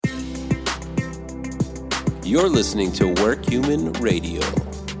You're listening to Work Human Radio.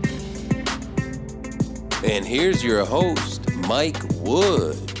 And here's your host, Mike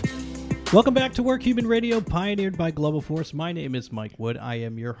Wood. Welcome back to Work Human Radio, pioneered by Global Force. My name is Mike Wood. I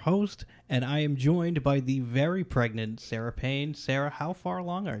am your host, and I am joined by the very pregnant Sarah Payne. Sarah, how far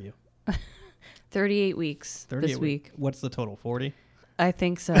along are you? 38 weeks 38 this week. What's the total, 40? I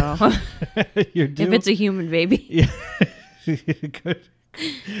think so. You're due. If it's a human baby. Yeah. You could.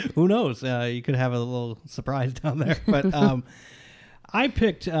 Who knows? You could have a little surprise down there. But I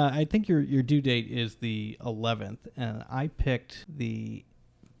picked, I think your due date is the 11th, and I picked the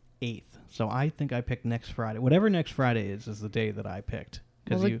 8th. So I think I picked next Friday. Whatever next Friday is the day that I picked.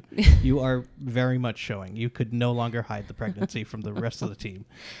 Because you are very much showing. You could no longer hide the pregnancy from the rest of the team.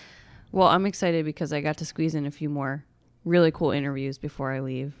 Well, I'm excited because I got to squeeze in a few more really cool interviews before I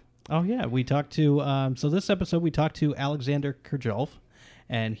leave. Oh, yeah. We talked to, so this episode we talked to Alexander Kurjolf,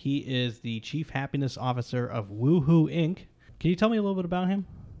 and he is the Chief Happiness Officer of Woohoo Inc. Can you tell me a little bit about him?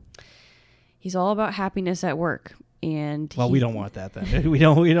 He's all about happiness at work. And we don't want that then. we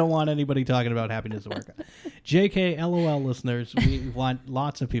don't want anybody talking about happiness at work. JK, LOL listeners, we want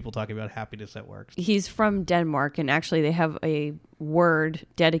lots of people talking about happiness at work. He's from Denmark, and actually they have a word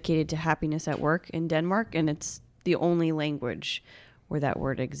dedicated to happiness at work in Denmark, and it's the only language where that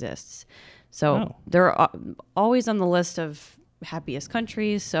word exists. So they're always on the list of happiest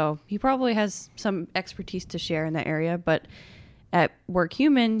countries, so he probably has some expertise to share in that area. But at Work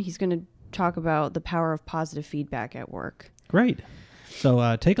Human, he's going to talk about the power of positive feedback at work. Great.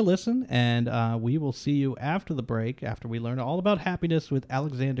 So take a listen, and we will see you after the break, after we learn all about happiness with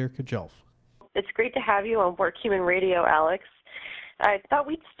Alexander Kurjolf. It's great to have you on Work Human Radio, Alex. I thought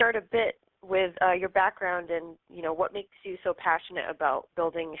we'd start a bit with your background and, what makes you so passionate about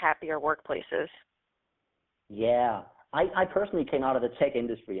building happier workplaces. Yeah. I personally came out of the tech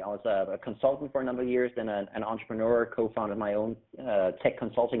industry. I was a consultant for a number of years, then an entrepreneur, co-founded my own tech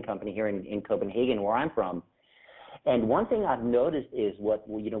consulting company here in Copenhagen, where I'm from. And one thing I've noticed is what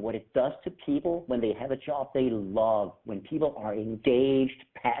it does to people when they have a job they love, when people are engaged,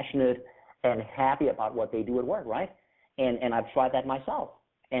 passionate, and happy about what they do at work, right? And I've tried that myself.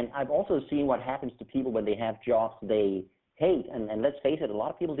 And I've also seen what happens to people when they have jobs they hate, and let's face it, a lot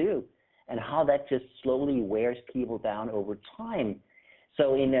of people do, and how that just slowly wears people down over time.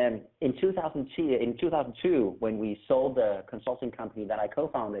 So in 2002, when we sold the consulting company that I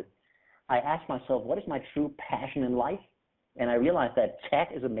co-founded, I asked myself, what is my true passion in life? And I realized that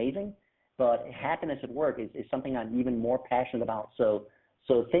tech is amazing, but happiness at work is something I'm even more passionate about. So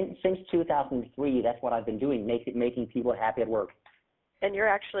since 2003, that's what I've been doing, making people happy at work. And you're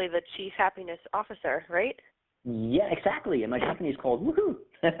actually the Chief Happiness Officer, right? Yeah, exactly. And my company is called Woohoo.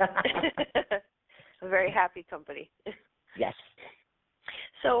 A very happy company. Yes.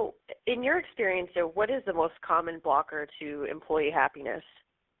 So in your experience, what is the most common blocker to employee happiness?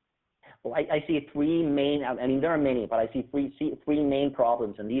 Well, I see three main, there are many, but I see three main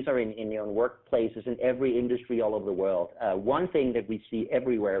problems, and these are in workplaces in every industry all over the world. One thing that we see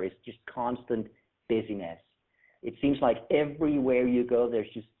everywhere is just constant busyness. It seems like everywhere you go, there's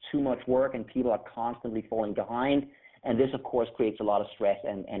just too much work, and people are constantly falling behind, and this, of course, creates a lot of stress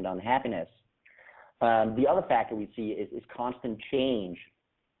and unhappiness. The other factor we see is constant change,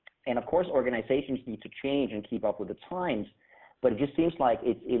 and, of course, organizations need to change and keep up with the times, but it just seems like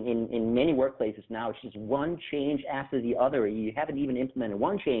it's in many workplaces now, it's just one change after the other. You haven't even implemented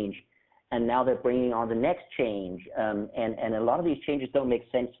one change, and now they're bringing on the next change, and a lot of these changes don't make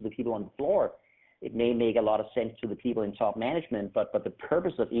sense to the people on the floor. It may make a lot of sense to the people in top management, but the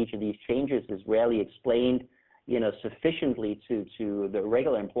purpose of each of these changes is rarely explained, sufficiently to the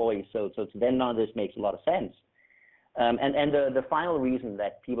regular employees. So to them, none of this makes a lot of sense. And the final reason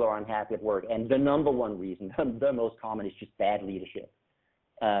that people are unhappy at work, and the number one reason, the most common, is just bad leadership.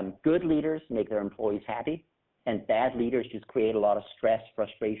 Good leaders make their employees happy, and bad leaders just create a lot of stress,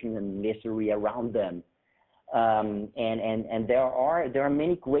 frustration, and misery around them. And there are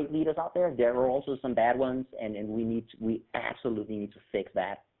many great leaders out there. There are also some bad ones, and we absolutely need to fix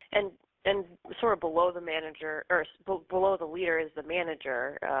that. And sort of below the manager, or below the leader, is the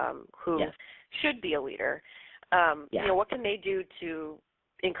manager, who should be a leader. What can they do to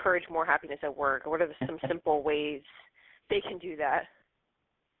encourage more happiness at work? What are some simple ways they can do that?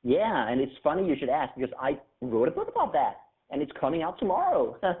 Yeah, and it's funny you should ask, because I wrote a book about that. And it's coming out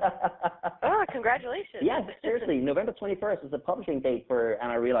tomorrow. Oh, congratulations. Yeah, seriously. November 21st is the publishing date for, and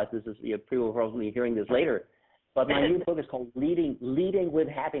I realize this is, people are probably hearing this later, but my new book is called Leading with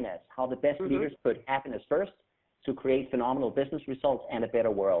Happiness, How the Best Leaders Put Happiness First to Create Phenomenal Business Results and a Better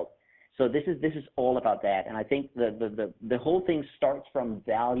World. So this is all about that. And I think the whole thing starts from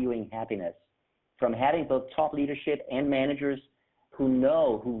valuing happiness. from having both top leadership and managers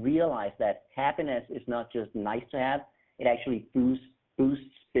who realize that happiness is not just nice to have, it actually boosts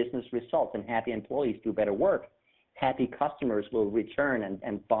business results, and happy employees do better work. Happy customers will return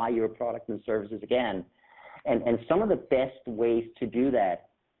and buy your products and services again. And some of the best ways to do that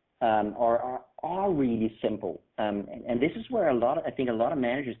are really simple. And this is where I think a lot of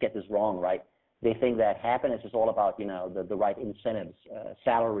managers get this wrong, right? They think that happiness is all about, the right incentives,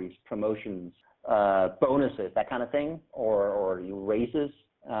 salaries, promotions, bonuses, that kind of thing, or raises.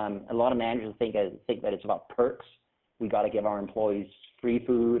 A lot of managers think that it's about perks. We got to give our employees free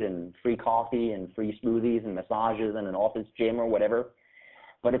food and free coffee and free smoothies and massages and an office gym or whatever.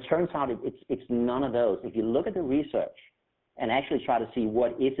 But it turns out it's none of those. If you look at the research and actually try to see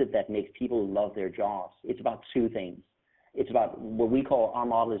what is it that makes people love their jobs, it's about two things. It's about what our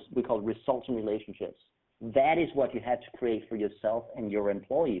model is, we call results and relationships. That is what you have to create for yourself and your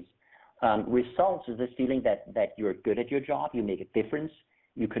employees. Results is this feeling that you're good at your job, you make a difference,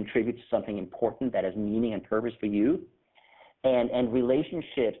 you contribute to something important that has meaning and purpose for you. And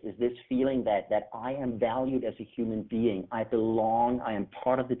relationships is this feeling that I am valued as a human being. I belong, I am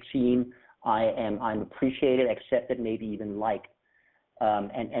part of the team, I'm appreciated, accepted, maybe even liked.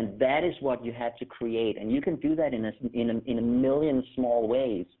 And that is what you have to create. And you can do that in a million small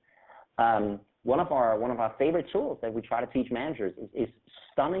ways. One of our favorite tools that we try to teach managers is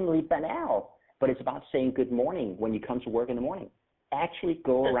stunningly banal, but it's about saying good morning when you come to work in the morning. Actually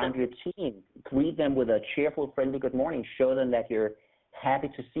go around your team, greet them with a cheerful, friendly good morning, show them that you're happy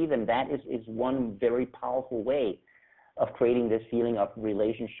to see them. That is one very powerful way of creating this feeling of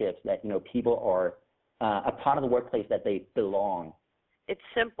relationships that, people are a part of the workplace, that they belong. It's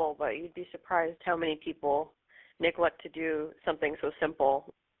simple, but you'd be surprised how many people neglect to do something so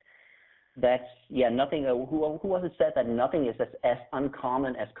simple. That's, nothing, who was it said that nothing is as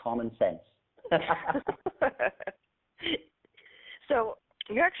uncommon as common sense? So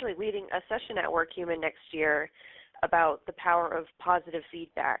you're actually leading a session at WorkHuman next year about the power of positive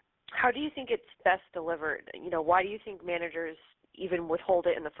feedback. How do you think it's best delivered? Why do you think managers even withhold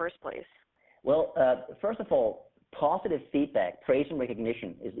it in the first place? Well, first of all, positive feedback, praise and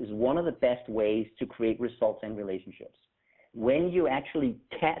recognition is one of the best ways to create results and relationships. When you actually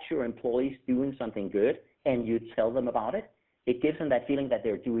catch your employees doing something good and you tell them about it, it gives them that feeling that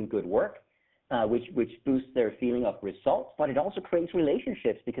they're doing good work. Which boosts their feeling of results, but it also creates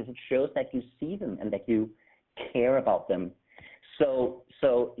relationships because it shows that you see them and that you care about them. So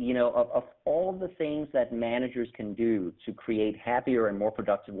of all the things that managers can do to create happier and more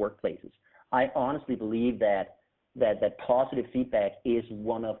productive workplaces, I honestly believe that positive feedback is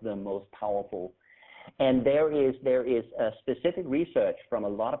one of the most powerful. And there is specific research from a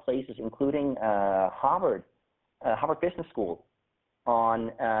lot of places, including Harvard Business School,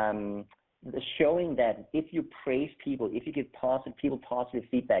 on showing that if you praise people, if you give people positive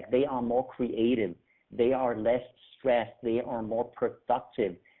feedback, they are more creative, they are less stressed, they are more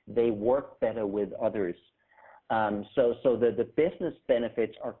productive, they work better with others. So the business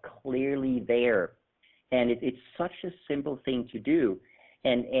benefits are clearly there, and it's such a simple thing to do,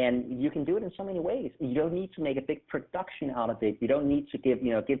 and you can do it in so many ways. You don't need to make a big production out of it. You don't need to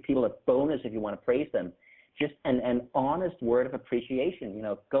give people a bonus if you want to praise them. Just an honest word of appreciation.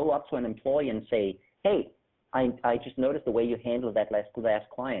 Go up to an employee and say, hey, I just noticed the way you handled that last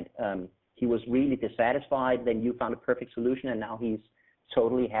client. He was really dissatisfied, then you found a perfect solution, and now he's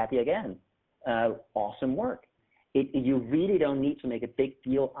totally happy again. Awesome work. You really don't need to make a big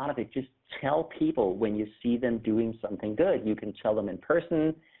deal out of it. Just tell people when you see them doing something good. You can tell them in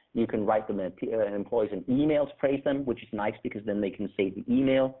person. You can write them employees an email to praise them, which is nice because then they can save the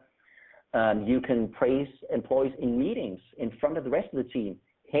email. You can praise employees in meetings in front of the rest of the team.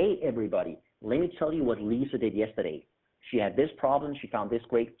 Hey, everybody, let me tell you what Lisa did yesterday. She had this problem. She found this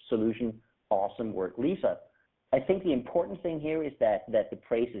great solution. Awesome work, Lisa. I think the important thing here is that the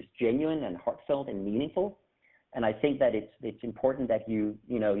praise is genuine and heartfelt and meaningful. And I think that it's important that you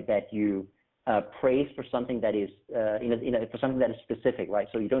praise for something that is for something that is specific, right?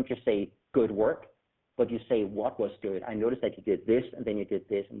 So you don't just say good work, but you say what was good. I noticed that you did this, and then you did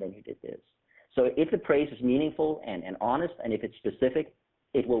this, and then you did this. So if the praise is meaningful and honest, and if it's specific,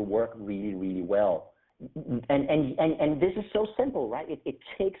 it will work really, really well. And this is so simple, right? It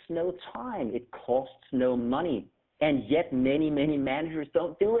takes no time. It costs no money. And yet many, many managers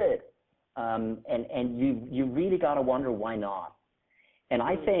don't do it. And you really got to wonder why not. And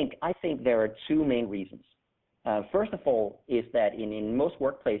I think there are two main reasons. First of all is that in most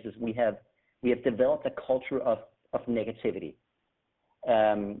workplaces we have developed a culture of negativity.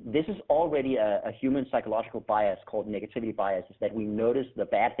 This is already a human psychological bias called negativity bias, is that we notice the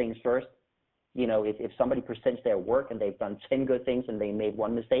bad things first, if somebody presents their work and they've done 10 good things and they made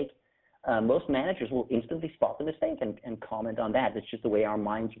one mistake, most managers will instantly spot the mistake and comment on that. It's just the way our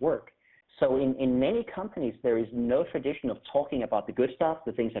minds work. So in many companies, there is no tradition of talking about the good stuff,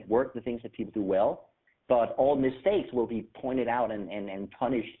 the things that work, the things that people do well, but all mistakes will be pointed out and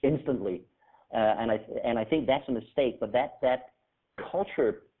punished instantly. And I think that's a mistake, but that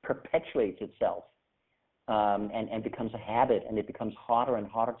culture perpetuates itself and becomes a habit, and it becomes harder and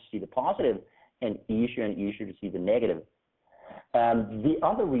harder to see the positive and easier to see the negative. The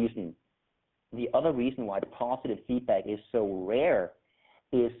other reason why positive feedback is so rare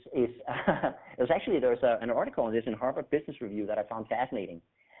is there's an article on this in Harvard Business Review that I found fascinating.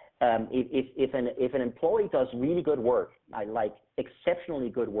 If an employee does really good work, like exceptionally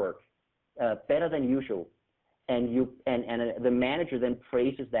good work, better than usual, and the manager then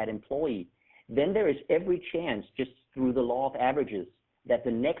praises that employee, then there is every chance, just through the law of averages, that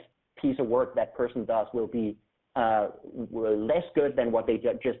the next piece of work that person does will be less good than what they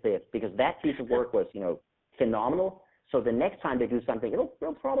just did, because that piece of work was, phenomenal. So the next time they do something, it'll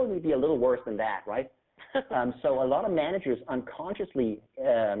probably be a little worse than that, right? So a lot of managers unconsciously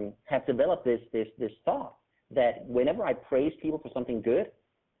have developed this thought that whenever I praise people for something good,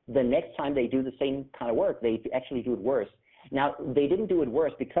 the next time they do the same kind of work, they actually do it worse. Now, they didn't do it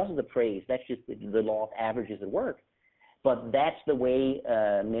worse because of the praise. That's just the law of averages at work. But that's the way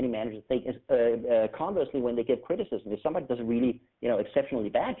many managers think. Conversely, when they give criticism, if somebody does a really, exceptionally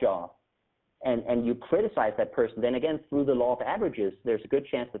bad job, and you criticize that person, then again, through the law of averages, there's a good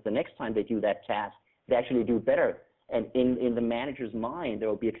chance that the next time they do that task, they actually do better. And in the manager's mind, there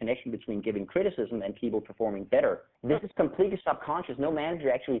will be a connection between giving criticism and people performing better. This is completely subconscious. No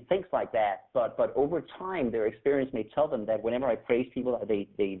manager actually thinks like that. But over time, their experience may tell them that whenever I praise people,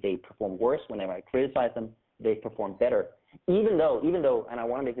 they perform worse. Whenever I criticize them, they perform better. Even though, and I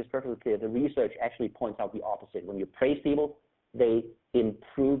want to make this perfectly clear, the research actually points out the opposite. When you praise people, they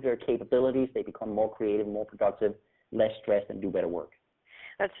improve their capabilities, they become more creative, more productive, less stressed, and do better work.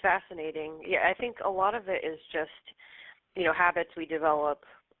 That's fascinating. Yeah, I think a lot of it is just, habits we develop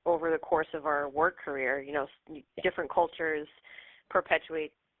over the course of our work career. Different cultures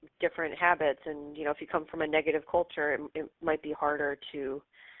perpetuate different habits, and, if you come from a negative culture, it might be harder to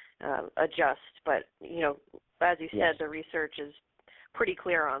adjust. But, as you said, the research is pretty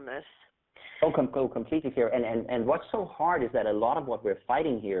clear on this. Completely clear. And what's so hard is that a lot of what we're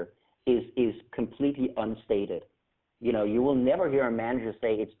fighting here is completely unstated. You will never hear a manager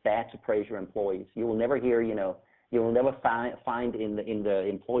say it's bad to praise your employees. You will never hear, you will never find in the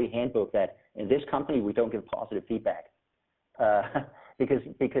employee handbook that in this company we don't give positive feedback,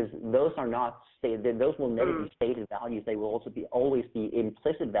 because those are not stated. Those will never be stated values. They will also always be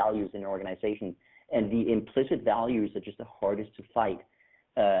implicit values in an organization, and the implicit values are just the hardest to fight.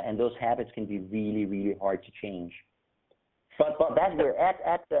 And those habits can be really, really hard to change. But that we're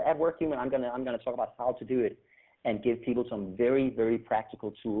at WorkHuman, I'm gonna talk about how to do it and give people some very, very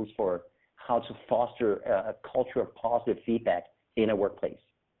practical tools for how to foster a culture of positive feedback in a workplace.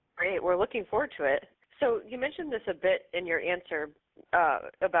 Great, we're looking forward to it. So you mentioned this a bit in your answer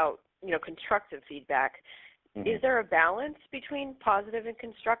about constructive feedback. Mm-hmm. Is there a balance between positive and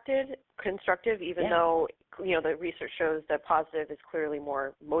constructive, even though the research shows that positive is clearly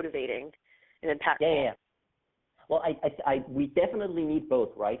more motivating and impactful? Yeah. Well, we definitely need both,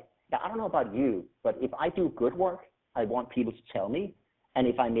 right? Now, I don't know about you, but if I do good work, I want people to tell me. And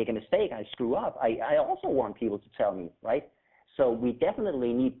if I make a mistake, I screw up, I also want people to tell me, right? So we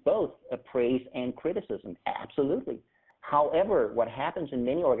definitely need both praise and criticism, absolutely. However, what happens in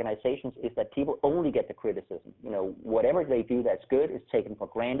many organizations is that people only get the criticism. Whatever they do that's good is taken for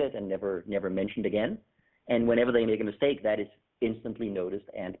granted and never mentioned again. And whenever they make a mistake, that is instantly noticed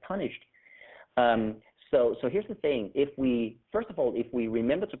and punished. So here's the thing. If we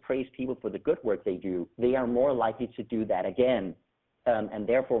remember to praise people for the good work they do, they are more likely to do that again, and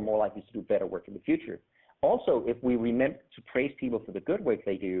therefore more likely to do better work in the future. Also, if we remember to praise people for the good work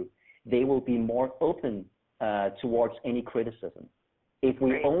they do, they will be more open towards any criticism. If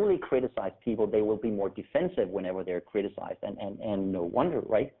we only criticize people, they will be more defensive whenever they're criticized, and no wonder,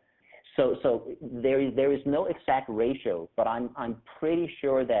 right? So there is no exact ratio, but I'm pretty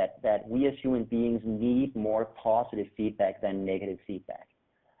sure that we as human beings need more positive feedback than negative feedback.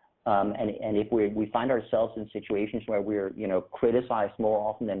 And if we find ourselves in situations where we're criticized more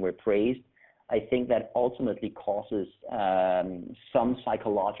often than we're praised, I think that ultimately causes some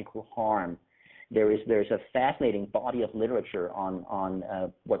psychological harm. There's a fascinating body of literature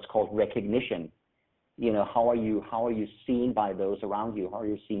on what's called recognition. How are you seen by those around you? How are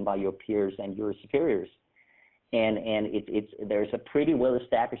you seen by your peers and your superiors? And there's a pretty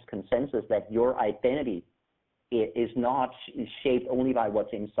well-established consensus that your identity is not shaped only by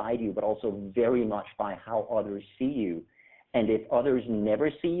what's inside you, but also very much by how others see you. And if others never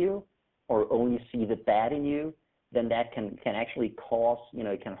see you or only see the bad in you, then that can actually cause,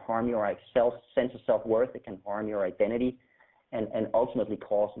 it can harm your sense of self-worth, it can harm your identity, and ultimately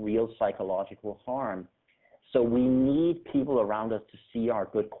cause real psychological harm. So we need people around us to see our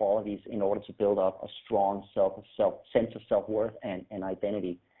good qualities in order to build up a strong sense of self-worth and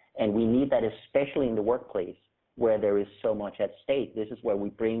identity. And we need that especially in the workplace where there is so much at stake. This is where we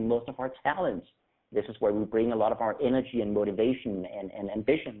bring most of our talents. This is where we bring a lot of our energy and motivation and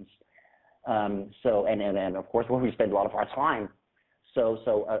ambitions. And of course, where we spend a lot of our time. So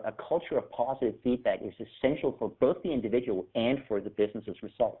a culture of positive feedback is essential for both the individual and for the business's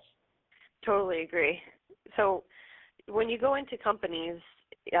results. Totally agree. So when you go into companies,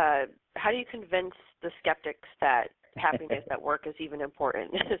 how do you convince the skeptics that happiness at work is even important,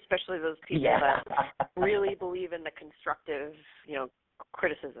 especially those people that really believe in the constructive,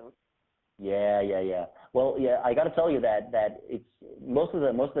 criticism? Yeah. Well, I got to tell you that it's most of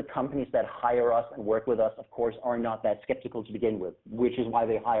the companies that hire us and work with us, of course, are not that skeptical to begin with, which is why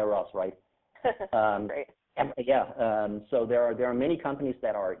they hire us, right? Great. So there are many companies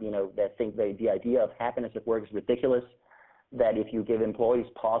that are, that think the idea of happiness at work is ridiculous. That if you give employees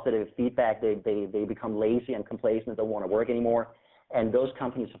positive feedback, they become lazy and complacent, don't want to work anymore. And those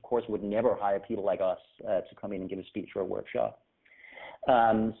companies, of course, would never hire people like us to come in and give a speech or a workshop.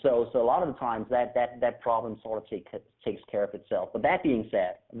 So a lot of the times that problem sort of takes care of itself. But that being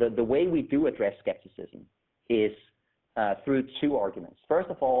said, the way we do address skepticism is through two arguments. First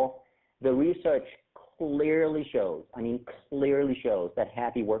of all, the research clearly shows that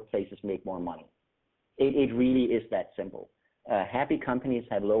happy workplaces make more money. It really is that simple. Happy companies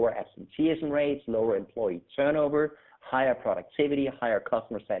have lower absenteeism rates, lower employee turnover, higher productivity, higher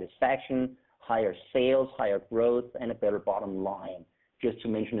customer satisfaction, higher sales, higher growth, and a better bottom line, just to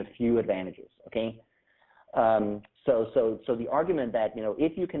mention a few advantages, okay? So the argument that,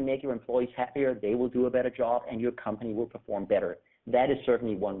 if you can make your employees happier, they will do a better job and your company will perform better. That is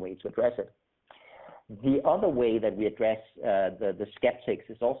certainly one way to address it. The other way that we address the skeptics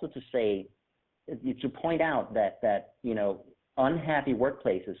is also to point out that unhappy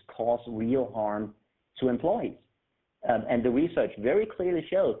workplaces cause real harm to employees. And the research very clearly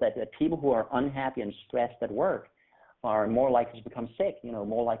shows that people who are unhappy and stressed at work are more likely to become sick,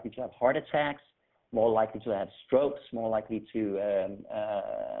 more likely to have heart attacks, more likely to have strokes, more likely to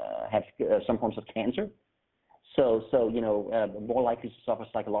have some forms of cancer. So more likely to suffer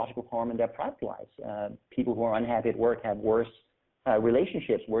psychological harm in their private lives. People who are unhappy at work have worse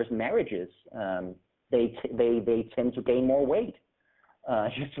relationships, worse marriages. They tend to gain more weight,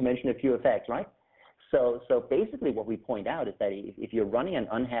 just to mention a few effects, right? So basically what we point out is that if you're running an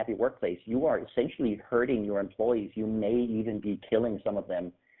unhappy workplace, you are essentially hurting your employees. You may even be killing some of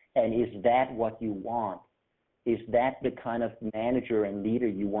them. And is that what you want? Is that the kind of manager and leader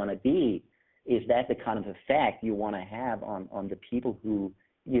you want to be? Is that the kind of effect you want to have on the people who,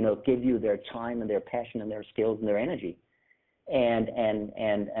 give you their time and their passion and their skills and their energy? And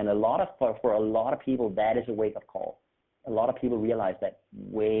for a lot of people, that is a wake-up call. A lot of people realize that,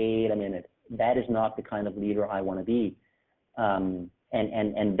 wait a minute, that is not the kind of leader I want to be. And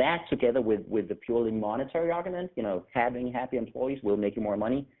that together with the purely monetary argument, having happy employees will make you more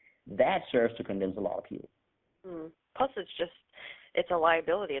money, that serves to convince a lot of people. Plus, it's a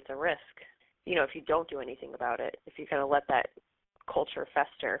liability, it's a risk. If you don't do anything about it, if you kind of let that culture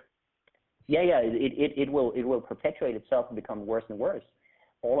fester. Yeah, it will perpetuate itself and become worse and worse.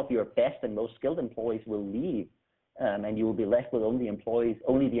 All of your best and most skilled employees will leave, and you will be left with only the employees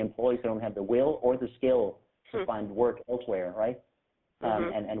who don't have the will or the skill to find work elsewhere, right?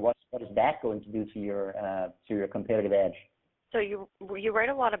 And what is that going to do to your competitive edge? So you write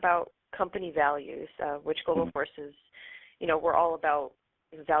a lot about company values, which Global Force is, we're all about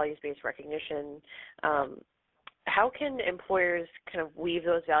values-based recognition. How can employers kind of weave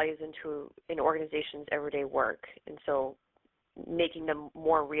those values into an organization's everyday work, and so making them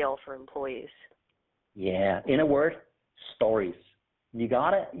more real for employees? Yeah, in a word, stories. You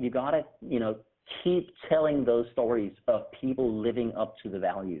gotta keep telling those stories of people living up to the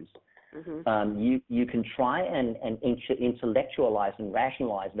values. You can try and intellectualize and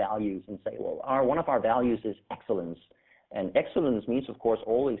rationalize values and say, well, one of our values is excellence. And excellence means, of course,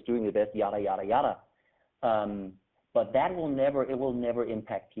 always doing the best, yada, yada, yada. But it will never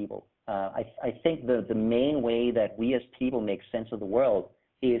impact people. I think the main way that we as people make sense of the world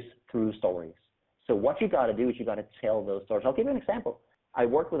is through stories. So what you got to do is you got to tell those stories. I'll give you an example. I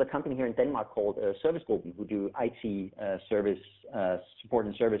worked with a company here in Denmark called Servicegruppen, who do IT service, support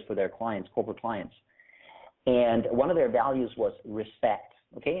and service for their clients, corporate clients. And one of their values was respect.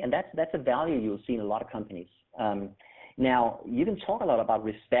 Okay, and that's a value you'll see in a lot of companies. Now, you can talk a lot about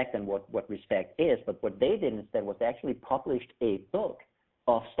respect and what respect is, but what they did instead was they actually published a book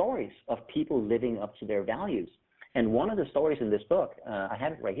of stories of people living up to their values. And one of the stories in this book, I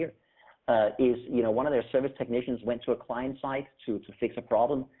have it right here, is, one of their service technicians went to a client site to fix a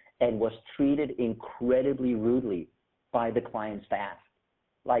problem and was treated incredibly rudely by the client staff.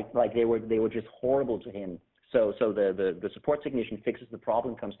 Like they were just horrible to him. So the support technician fixes the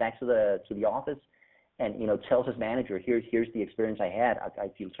problem, comes back to the office, and tells his manager, here's the experience I had. I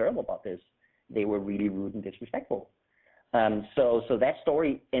feel terrible about this. They were really rude and disrespectful. So that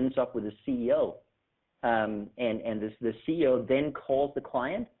story ends up with the CEO, and the CEO then calls the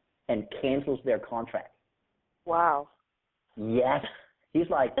client and cancels their contract. Wow. Yes. He's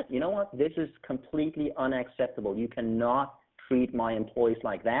like, you know what? This is completely unacceptable. You cannot treat my employees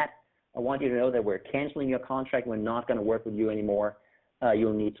like that. I want you to know that we're canceling your contract. We're not going to work with you anymore.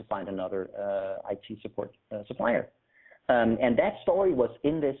 You'll need to find another IT support supplier. And that story was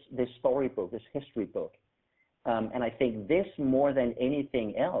in this storybook, this history book. And I think this, more than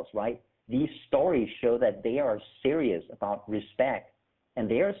anything else, right, these stories show that they are serious about respect. And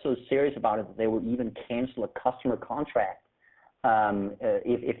they are so serious about it that they will even cancel a customer contract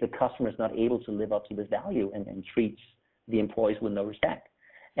if the customer is not able to live up to this value and treats the employees with no respect.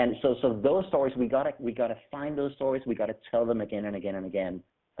 And so those stories, we gotta find those stories. We gotta tell them again and again and again.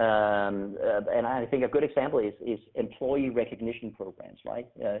 And I think a good example is employee recognition programs, right?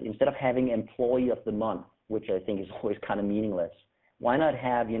 Instead of having employee of the month, which I think is always kind of meaningless, why not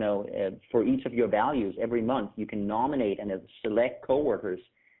have, for each of your values every month, you can nominate and select coworkers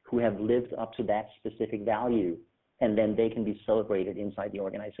who have lived up to that specific value, and then they can be celebrated inside the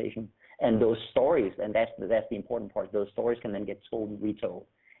organization. And those stories, and that's the important part, those stories can then get told and retold.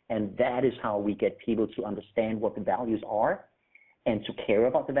 And that is how we get people to understand what the values are and to care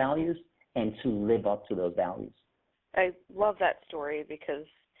about the values and to live up to those values. I love that story because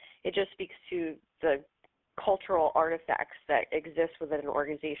it just speaks to the cultural artifacts that exist within an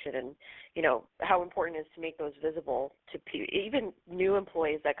organization, and how important it is to make those visible to even new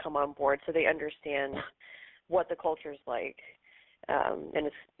employees that come on board, so they understand what the culture is like, and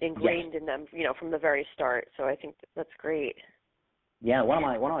it's ingrained in them, from the very start. So I think that's great. Yeah, one of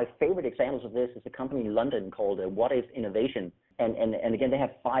my favorite examples of this is a company in London called What Is Innovation, and again they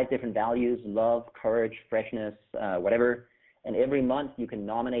have 5 different values: love, courage, freshness, whatever. And every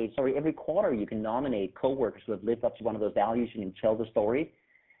quarter you can nominate coworkers who have lived up to one of those values. You can tell the story.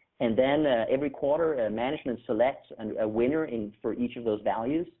 And then every quarter, management selects a winner for each of those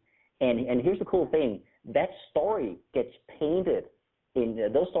values. And here's the cool thing. That story gets painted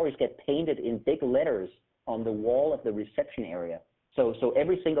those stories get painted in big letters on the wall of the reception area. So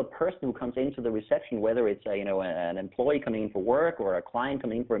every single person who comes into the reception, whether it's an employee coming in for work or a client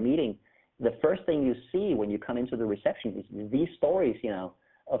coming in for a meeting, the first thing you see when you come into the reception is these stories,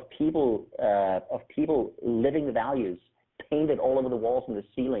 of people living the values painted all over the walls and the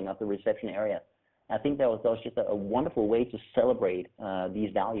ceiling of the reception area. I think that was just a wonderful way to celebrate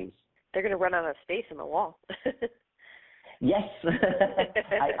these values. They're going to run out of space in the wall. Yes,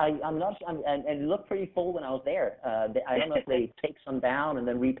 I'm not, and it looked pretty full when I was there. I don't know if they take some down and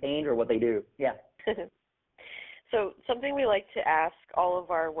then repaint or what they do. Yeah. So something we like to ask all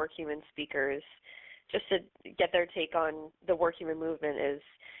of our WorkHuman speakers, just to get their take on the WorkHuman movement, is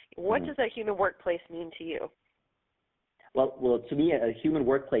what does a human workplace mean to you? Well, to me, a human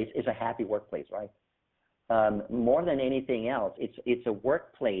workplace is a happy workplace, right? More than anything else, it's a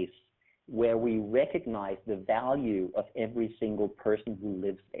workplace where we recognize the value of every single person who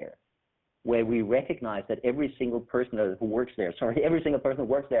lives there, where we recognize that every single person who works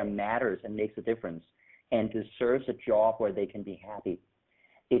there matters and makes a difference and deserves a job where they can be happy.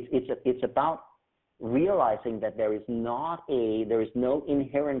 It's about realizing that there is no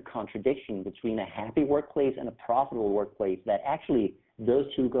inherent contradiction between a happy workplace and a profitable workplace, that actually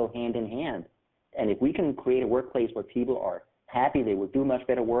those two go hand in hand. And if we can create a workplace where people are happy, they will do much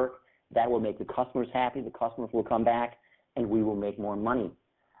better work, that will make the customers happy, the customers will come back, and we will make more money.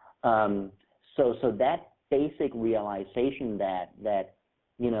 So that basic realization that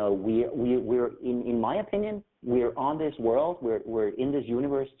we're in my opinion, we're on this world, we're in this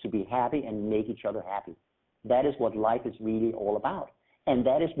universe to be happy and make each other happy. That is what life is really all about. And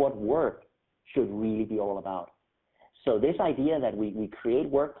that is what work should really be all about. So this idea that we create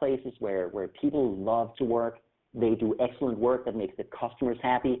workplaces where people love to work, they do excellent work that makes the customers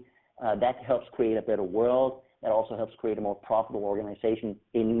happy, that helps create a better world, That also helps create a more profitable organization.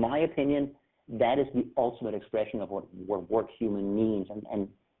 In my opinion, that is the ultimate expression of what work human means. And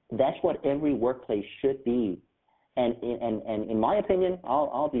that's what every workplace should be. And in my opinion,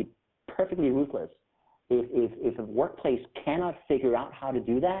 I'll be perfectly ruthless. If a workplace cannot figure out how to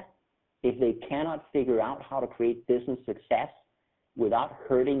do that, if they cannot figure out how to create business success without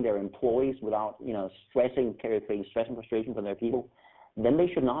hurting their employees, without creating stress and frustration for their people, then they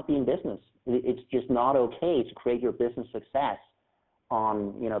should not be in business. It's just not okay to create your business success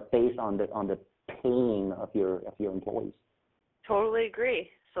on based on the pain of your employees. Totally agree.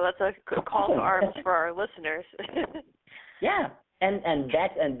 So that's a good call to arms for our listeners. Yeah, and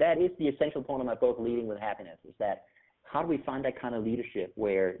that is the essential point of my book, Leading with Happiness, is that how do we find that kind of leadership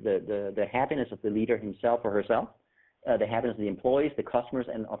where the happiness of the leader himself or herself, the happiness of the employees, the customers,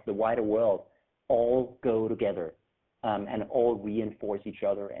 and of the wider world all go together and all reinforce each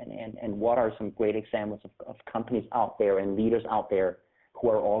other. And what are some great examples of companies out there and leaders out there who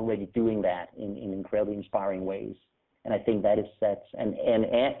are already doing that in incredibly inspiring ways? And I think that is sets. And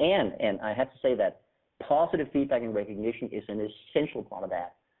I have to say that positive feedback and recognition is an essential part of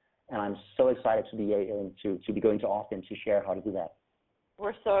that. And I'm so excited to be going to Austin to share how to do that.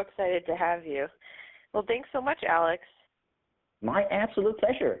 We're so excited to have you. Well, thanks so much, Alex. My absolute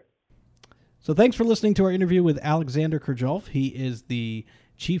pleasure. So thanks for listening to our interview with Alexander Krajolf. He is the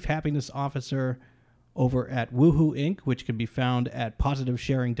Chief Happiness Officer over at Woohoo Inc., which can be found at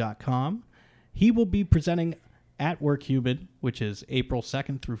positivesharing.com. He will be presenting at WorkHuman, which is April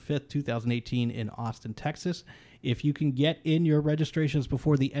 2nd through 5th, 2018 in Austin, Texas. If you can get in your registrations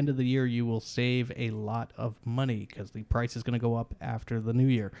before the end of the year, you will save a lot of money because the price is going to go up after the new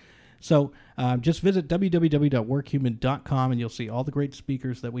year. So just visit www.workhuman.com and you'll see all the great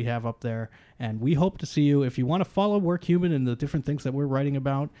speakers that we have up there. And we hope to see you. If you want to follow WorkHuman and the different things that we're writing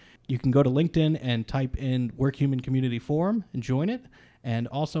about, you can go to LinkedIn and type in WorkHuman Community Forum and join it. And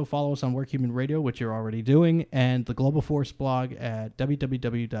also follow us on WorkHuman Radio, which you're already doing, and the Global Force blog at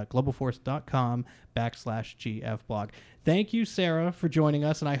www.globalforce.com/GF blog. Thank you, Sarah, for joining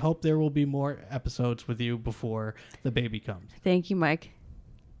us, and I hope there will be more episodes with you before the baby comes. Thank you, Mike.